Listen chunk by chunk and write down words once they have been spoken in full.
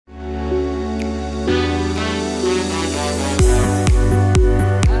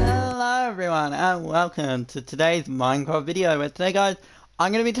everyone and welcome to today's Minecraft video, where today guys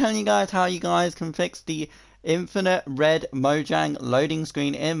I'm going to be telling you guys how you guys can fix the infinite red Mojang loading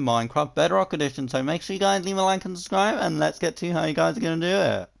screen in Minecraft Bedrock edition. So make sure you guys leave a like and subscribe, and let's get to how you guys are going to do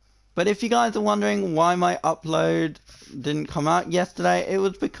it. But if you guys are wondering why my upload didn't come out yesterday, it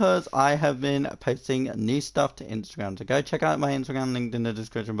was because I have been posting new stuff to Instagram. So go check out my Instagram linked in the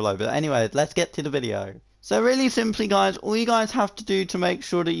description below. But anyways, let's get to the video. So really simply guys, all you guys have to do to make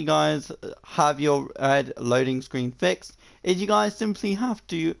sure that you guys have your red loading screen fixed is you guys simply have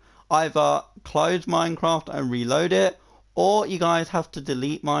to either close Minecraft and reload it, or you guys have to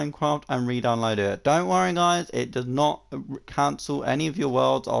delete Minecraft and re-download it. Don't worry guys, it does not cancel any of your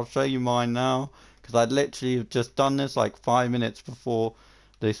worlds. I'll show you mine now, because I'd literally just done this like 5 minutes before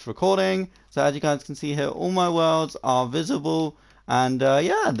this recording. So as you guys can see here, all my worlds are visible, and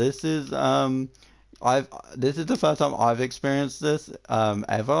yeah, this is this is the first time I've experienced this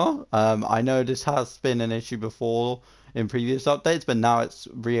ever. I know this has been an issue before in previous updates, but now it's a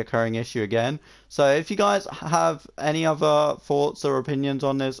reoccurring issue again. So if you guys have any other thoughts or opinions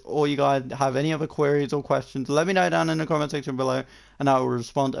on this, or you guys have any other queries or questions, let me know down in the comment section below, and I will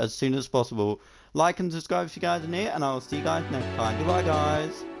respond as soon as possible. Like and subscribe if you guys are new, and I will see you guys next time. Goodbye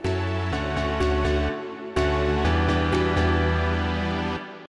guys.